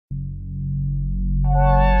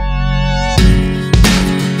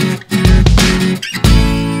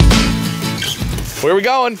Where are we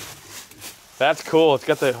going? That's cool. It's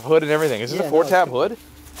got the hood and everything. Is this a 4-tab hood?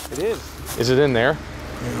 It is. Is it in there? No.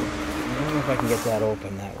 I don't know if I can get that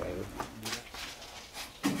open that way.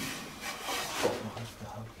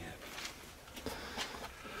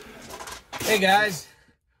 Hey guys,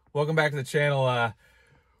 welcome back to the channel. What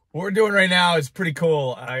we're doing right now is pretty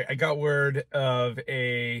cool. I got word of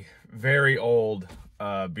a very old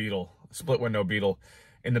Beetle, split window Beetle,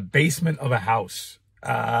 in the basement of a house.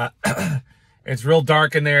 It's real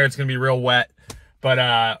dark in there. It's gonna be real wet,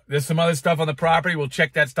 but there's some other stuff on the property. We'll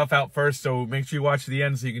check that stuff out first, so make sure you watch to the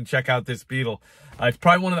end so you can check out this Beetle. It's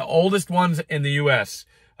probably one of the oldest ones in the U.S.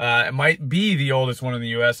 It might be the oldest one in the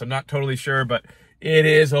U.S. I'm not totally sure, but it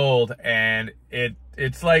is old, and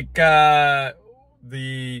it's like the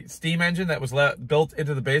steam engine that was built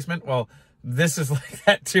into the basement. Well, this is like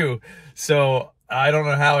that too. So I don't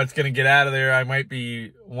know how it's gonna get out of there. I might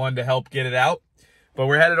be one to help get it out, but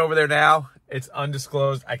we're headed over there now. It's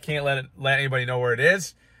undisclosed. I can't let anybody know where it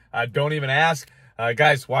is. Don't even ask.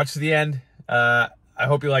 Guys, watch to the end. I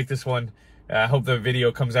hope you like this one. I hope the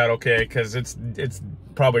video comes out okay, because it's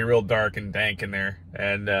probably real dark and dank in there,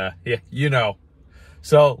 and yeah, you know.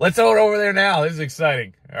 So let's go over there now. This is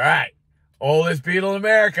exciting. All right. Oldest Beetle in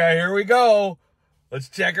America. Here we go. Let's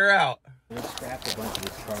check her out. We scrapped a bunch of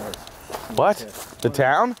these cars. What? The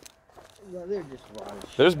town? Well, they're just rubbish.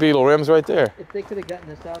 There's Beetle rims right there. If they could have gotten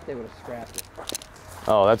this out, they would have scrapped it.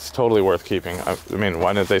 Oh, that's totally worth keeping. I mean,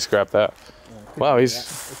 why didn't they scrap that? Wow,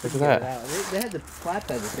 he's... Look at that. They had the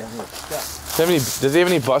flatbed down here stuck. Does he have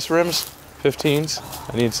any bus rims?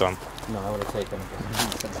 15s? I need some. No, I would have taken them.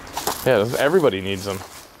 Yeah, everybody needs them.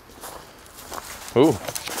 Ooh.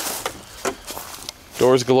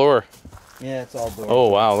 Doors galore. Yeah, it's all doors. Oh,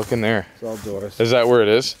 wow, look in there. It's all doors. Is that where it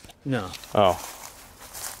is? No. Oh.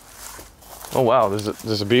 Oh, wow,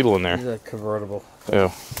 there's a Beetle in there. It's a convertible.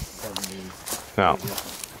 Ew. No.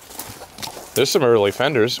 There's some early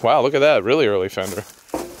fenders. Wow, look at that. Really early fender.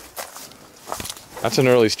 That's an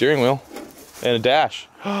early steering wheel. And a dash.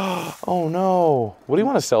 Oh, no. What do you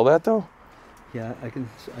want to sell that, though? Yeah, I can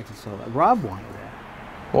sell that. Rob wanted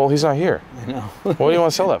that. Well, he's not here. I know. What do you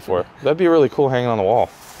want to sell that for? That'd be really cool hanging on the wall.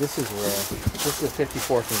 This is a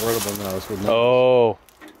 54 convertible nose with no. Oh.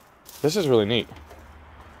 This is really neat.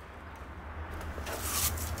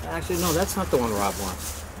 Actually, no, that's not the one Rob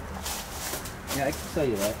wants. Yeah, I can sell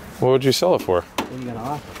you that. What would you sell it for? What are you gonna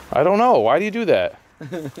offer? I don't know. Why do you do that?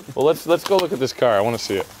 Well, let's go look at this car. I want to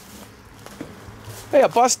see it. Hey, a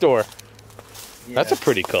bus door. Yeah. That's a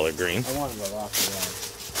pretty color green. I wanted to offer that.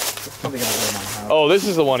 It's probably gonna go in my house. Oh, this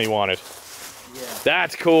is the one he wanted. Yeah.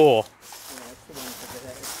 That's cool. Yeah, that's the one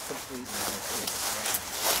it's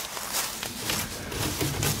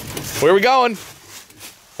complete. Where are we going?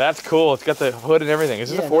 That's cool. It's got the hood and everything. Is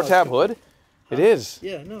this a 4-tab hood? It is.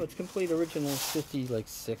 Yeah, no, it's complete original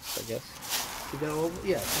 56, I guess. You got all,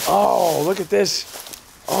 yeah. Oh, look at this.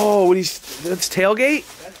 Oh, that's tailgate?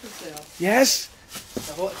 That's the tail. Yes. It's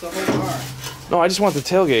a whole car. No, I just want the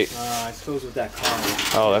tailgate. I suppose with that car.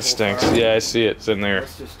 Oh, that stinks. Yeah, I see it. It's in there.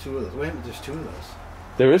 That's just two of those. Wait a minute, there's two of those.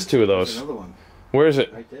 There is two of those. There's another one. Where is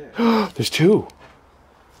it? Right there. There's two.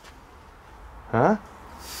 Huh?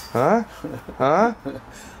 Huh? Huh?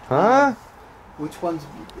 Huh? Which one's...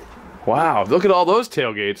 Wow, look at all those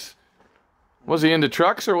tailgates. Was he into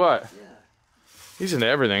trucks or what? Yeah. He's into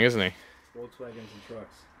everything, isn't he? Volkswagens and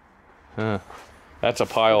trucks. Huh. That's a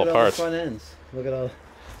pile of parts. Look at all the front ends. Look at all...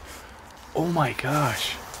 Oh my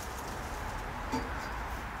gosh.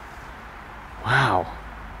 Wow.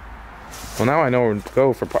 Well, now I know where to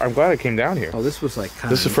go for parts. I'm glad I came down here. Oh, this was like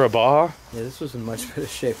kind This is for a Baja? Yeah, this was in much better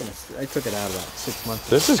shape. And I took it out about 6 months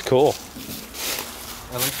ago. This is cool.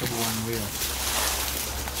 I like the one wheel.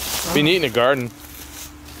 Be neat in a garden.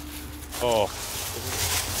 Oh.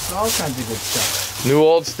 All kinds of good stuff. New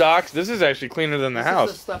old stocks. This is actually cleaner than the house.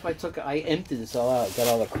 This is the stuff I emptied this all out. Got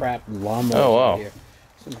all the crap and lawnmowers Oh, wow. here.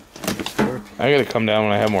 I gotta come down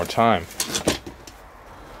when I have more time.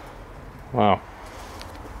 Wow.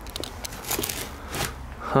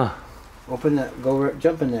 Huh. Open that,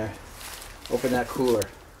 jump in there. Open that cooler.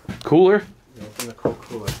 Cooler? Yeah, open the Coke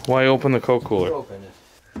cooler. Why open the Coke cooler? You open it.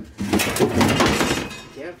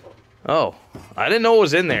 Careful. Oh, I didn't know it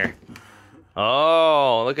was in there.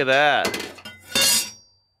 Oh, look at that.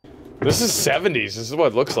 This is 70s. This is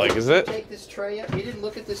what it looks like, is it? Take this tray up. You didn't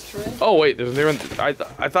look at this tray? Oh wait, I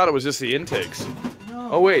thought it was just the intakes.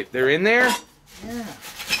 No. Oh wait, they're in there? Yeah.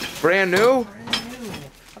 Brand new? Brand new.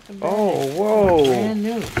 Oh, whoa. Brand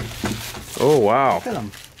new. Oh, wow. Look at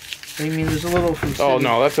them. I mean, there's a little from Oh,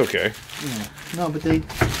 no, that's okay. Yeah. No, but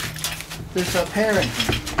there's a parent.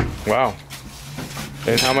 Wow.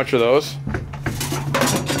 And how much are those?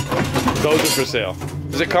 Those are for sale.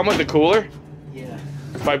 Does it come with the cooler? Yeah.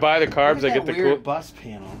 If I buy the carbs, I get the cooler. Bus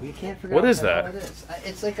panel. We can't figure What out is that? What it is.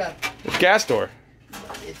 It's like a. It's gas door.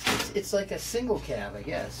 It's like a single cab, I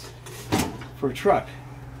guess, for a truck.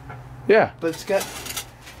 Yeah. But it's got.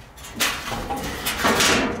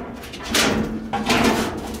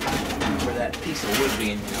 For that piece of wood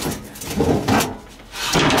being.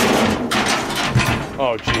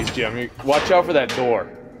 Oh, jeez, Jim. Watch out for that door.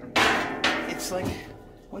 It's like,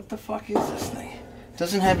 what the fuck is this thing? It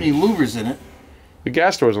doesn't have any louvers in it. The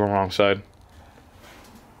gas door's on the wrong side.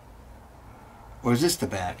 Or is this the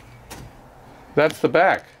back? That's the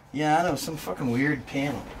back. Yeah, I know, some fucking weird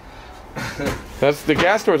panel. That's the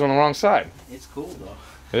gas door's on the wrong side. It's cool though.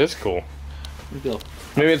 It is cool. Bill.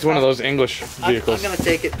 Maybe it's one of those English vehicles. I'm gonna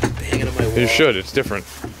take it, hang it on my wall. You should. It's different.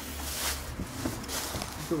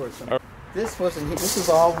 This wasn't. This is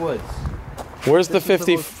all woods. Where's the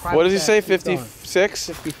 50? What does he say? 56?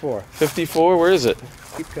 54. 54? Where is it?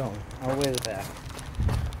 Keep going. All the way to the back.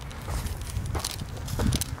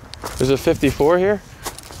 There's a 54 here?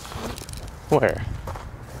 Where?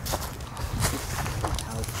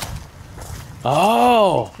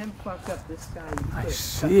 Oh! Tim fucked up this guy. I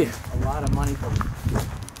see it. A lot of money from.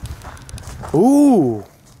 Ooh!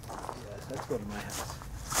 Yeah, let's go to my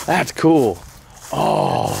house. That's cool.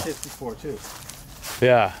 Oh! 54 too.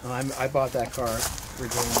 Yeah. I bought that car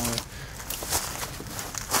originally.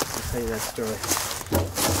 I'll tell you that story.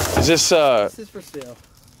 Is this, This is for sale.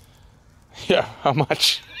 yeah, how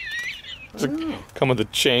much? Does it come with a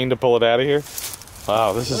chain to pull it out of here?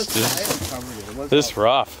 Wow, this is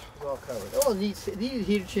rough. Well covered. Oh, these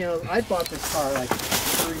heater channels. I bought this car like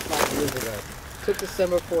 35 years ago. Took the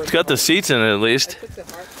semaphore. It's got the seats in it at least. I took the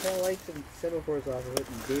tail lights and semaphores off of it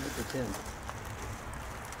and gave it to Tim.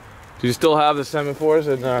 Do you still have the semaphores?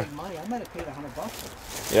 And Money. I might have paid $100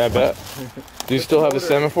 for it. yeah, I bet. Do you still have the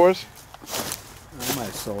semaphores? I might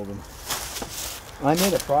have sold them. I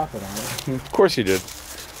made a profit on it. Of course you did. I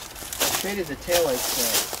traded the taillights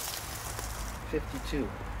for 52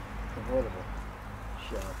 convertible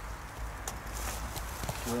shell.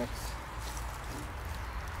 Bricks.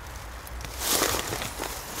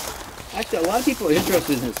 Actually, a lot of people are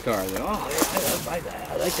interested in this car. They're, oh,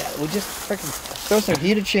 I like that. We'll just freaking throw some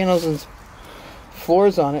heated channels and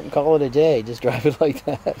floors on it and call it a day. Just drive it like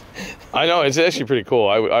that. I know, it's actually pretty cool.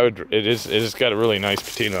 I would. It's got a really nice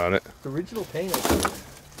patina on it. It's original paint.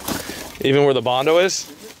 Even where the Bondo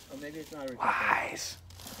is. Or maybe it's not original. Wise.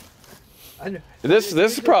 I know.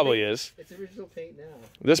 This probably is. It's original paint now.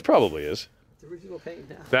 This probably is. It's original paint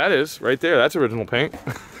now. That is right there. That's original paint.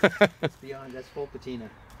 It's beyond. That's full patina.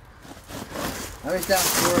 I was down in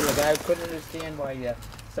Florida. The guy couldn't understand why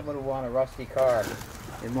someone would want a rusty car,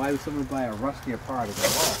 and why would someone buy a rustier part of the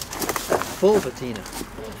wall? Full patina.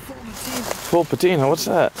 Full patina. Full patina. What's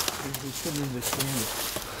that? He couldn't understand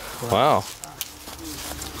it. Wow.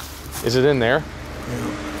 Is it in there? I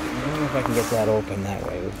don't know if I can get that open that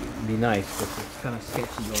way. It would be nice, but it's kind of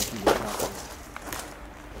sketchy going through the top of it.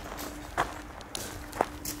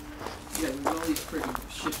 Yeah, there's all these freaking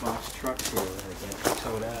shitbox trucks here that I get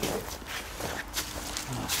towed out of here.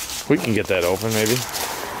 We can get that open, maybe.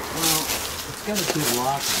 Well, it's got a good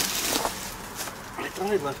lock on it. I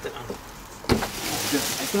thought I left it on.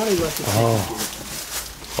 I thought I left it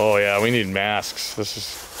on. Oh yeah, we need masks. This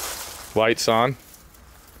is lights on.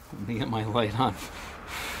 Let me get my light on.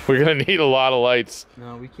 We're gonna need a lot of lights.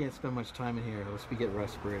 No, we can't spend much time in here unless we get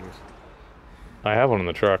respirators. I have one in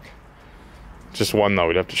the truck. Just one though.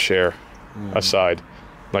 We'd have to share a side,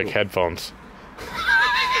 like headphones.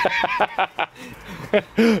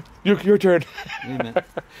 Your turn. Wait a minute.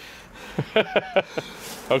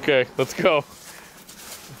 Okay, let's go.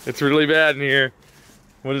 It's really bad in here,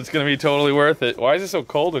 but it's gonna be totally worth it. Why is it so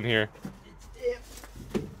cold in here?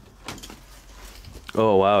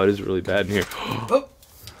 Oh wow, it is really bad in here. Oh!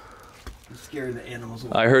 I'm scaring the animals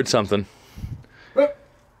away. I heard something. Oh!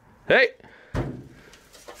 Hey!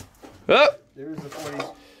 Oh! There's the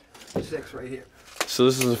 46 right here. So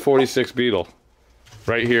this is a 46 Beetle,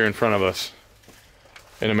 right here in front of us,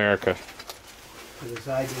 in America.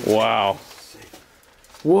 Wow.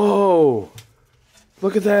 Whoa!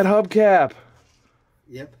 Look at that hubcap.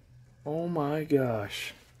 Yep. Oh my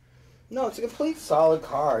gosh. No, it's a complete solid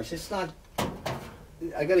car. It's just not.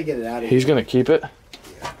 I gotta get it out of here. He's gonna keep it?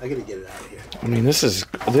 Yeah, I gotta get it out of here. I mean, this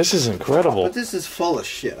is incredible. But this is full of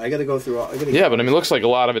shit. I gotta go through all. Yeah, but I mean, it looks like a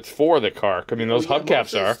lot of it's for the car. I mean, those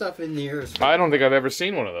hubcaps are. Stuff in there is I don't think I've ever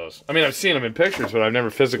seen one of those. I mean, I've seen them in pictures, but I've never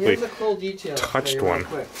physically Here's a cool detail. touched one.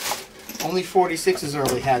 Only 46s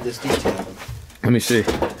early had this detail. Let me see.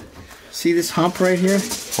 See this hump right here?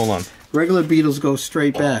 Hold on. Regular Beetles go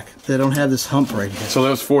straight back. They don't have this hump right here. So that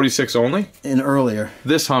was 46 only? And earlier.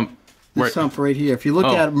 This hump. This hump right here. If you look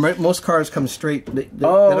at them, most cars come straight. They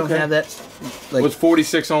don't have that. Like, it was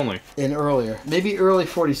 46 only. In earlier. Maybe early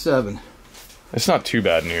 47. It's not too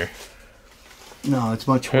bad in here. No, it's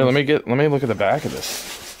much worse. Here, let me look at the back of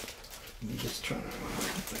this. Let me just try to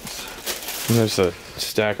find this. And there's a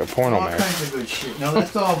stack of porno All mags. kinds of good shit. No,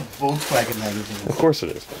 that's all Volkswagen magazines. Of course it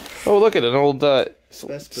is. Oh, look at an old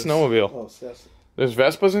snowmobile. Oh, Vespa. There's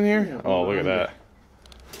Vespas in here? Yeah, oh, look at that.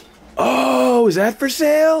 Oh, is that for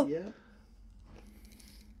sale? Yeah.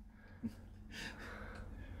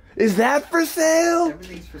 Is that for sale?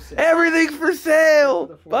 Everything's for sale. Everything's for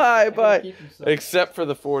sale. Bye, bye. Except for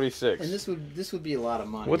the 46. And this would be a lot of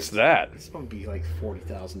money. What's that? This would be like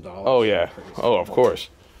 $40,000. Oh yeah. Oh, of course.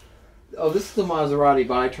 Oh, this is the Maserati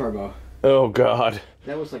bi-turbo. Oh God.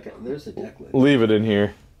 That was like there's a deck lid. Leave it in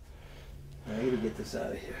here. I gotta get this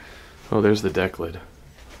out of here. Oh, there's the deck lid.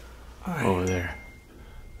 Over there.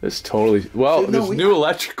 This totally this new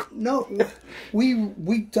electrical. No,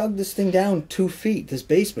 we dug this thing down 2 feet. This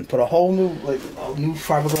basement, put a whole new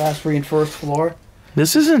fiberglass reinforced floor.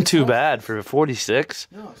 This isn't too bad for a 46.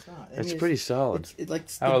 No, it's not. It's pretty solid.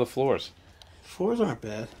 How are the floors? Floors aren't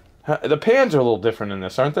bad. The pans are a little different in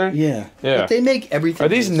this, aren't they? Yeah. Yeah. But they make everything. Are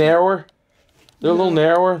these narrower? They're a little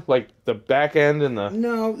narrower, like the back end and the.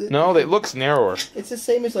 No. No, it looks narrower. It's the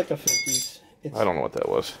same as like a 50s. I don't know what that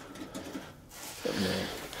was.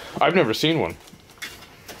 I've never seen one.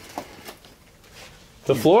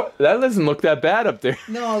 The floor, that doesn't look that bad up there.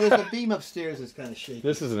 No, there's a beam upstairs that's kind of shaky.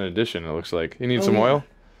 This is an addition, it looks like. You need some oil?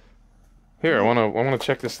 Here, I wanna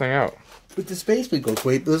check this thing out. But this basement goes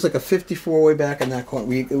way. There's like a 54 way back in that corner.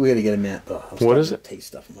 We gotta get a map. What is it? Taste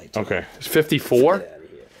stuff in my okay, it's 54. Get out of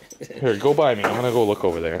here. Here, go by me. I'm gonna go look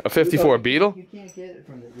over there. A 54 Beetle? You can't get it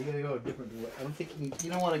from there. You gotta go a different way. I don't think you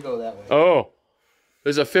don't want to go that way. Oh,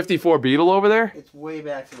 there's a 54 Beetle over there. It's way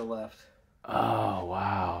back to the left. Oh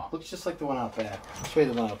wow. Looks just like the one out back. I'll show you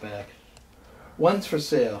the one out back. One's for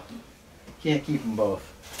sale. Can't keep them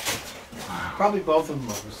both. Probably both of them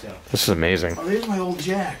are for sale. This is amazing. Oh, there's my old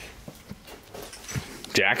Jack.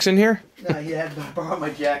 Jack's in here? No, he had to borrow my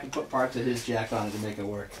Jack and put parts of his Jack on it to make it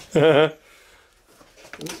work.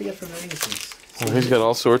 What's he got for magazines? Oh, he's got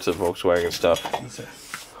all sorts of Volkswagen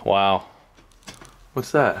stuff. Wow.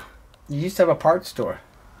 What's that? You used to have a parts store.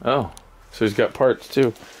 Oh, so he's got parts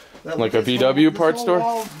too. Like a VW parts store?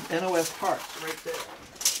 NOS parts right there.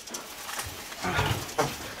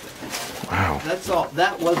 Wow. That's all.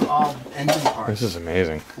 That was all engine parts. This is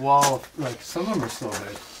amazing. Wall, like some of them are still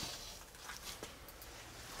there.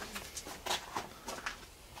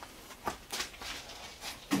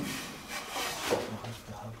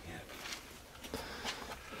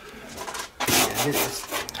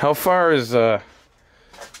 How far is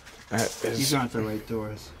These aren't the right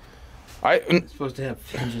doors. It's supposed to have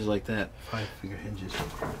hinges like that, 5-finger hinges.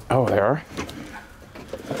 Oh, they are?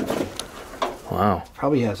 Wow.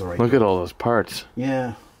 Probably has the right. Look at all those parts.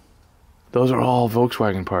 Yeah. Those are all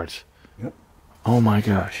Volkswagen parts. Yep. Oh my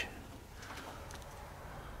gosh.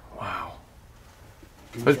 Wow.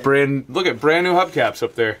 Look at brand new hubcaps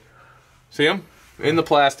up there. See them? In the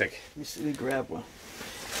plastic. Let me see. Grab one.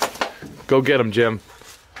 Go get them, Jim.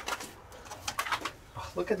 Oh,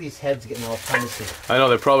 look at these heads getting all fancy. I know,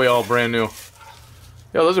 they're probably all brand new.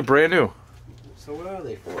 Yeah, those are brand new. So what are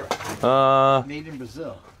they for? Made in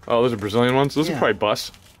Brazil. Oh, those are Brazilian ones? Those are probably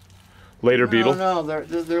bus. Later Beetle. No,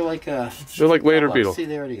 they're like they're like later Beetle. See,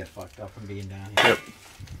 they already got fucked up from being down here. Yep.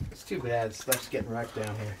 It's too bad. Stuff's getting wrecked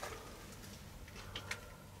down here.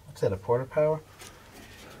 What's that, a porta power?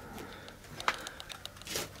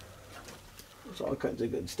 There's all kinds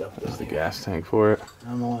of good stuff. That's the gas tank for it. I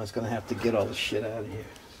don't know when it's gonna have to get all the shit out of here.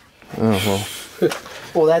 Oh well.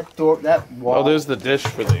 Well, that door, that wall. Oh, there's the dish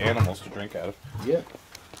for the animals to drink out of. Yeah.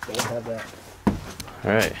 Gotta have that.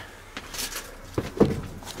 All right.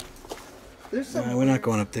 No, we're not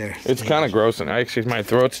going up there. It's kind of gross, and actually my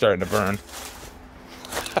throat's starting to burn.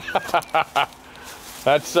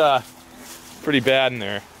 That's pretty bad in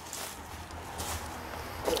there.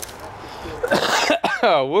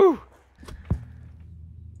 Oh, woo!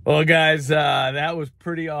 Well, guys, that was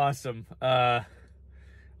pretty awesome. I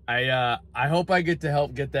hope I get to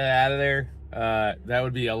help get that out of there. That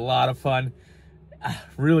would be a lot of fun.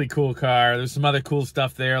 Really cool car. There's some other cool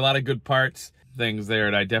stuff there. A lot of good parts, things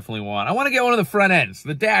there that I definitely want. I want to get one of the front ends,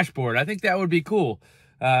 the dashboard. I think that would be cool.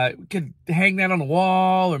 We could hang that on the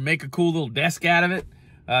wall or make a cool little desk out of it.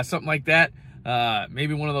 Something like that.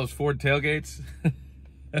 Maybe one of those Ford tailgates.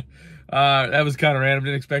 That was kind of random.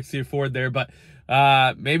 Didn't expect to see a Ford there, but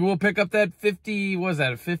Maybe we'll pick up that 50, what was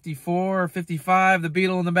that, a 54 or 55, the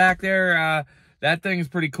Beetle in the back there. That thing is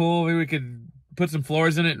pretty cool. Maybe we could put some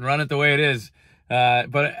floors in it and run it the way it is.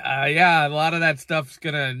 Yeah, a lot of that stuff's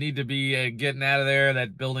gonna need to be getting out of there.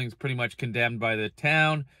 That building's pretty much condemned by the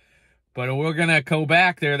town. But we're gonna go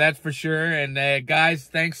back there, that's for sure. And guys,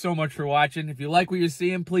 thanks so much for watching. If you like what you're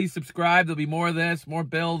seeing, please subscribe. There'll be more of this, more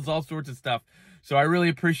builds, all sorts of stuff. So I really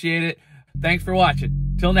appreciate it. Thanks for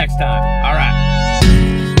watching. Till next time. All right.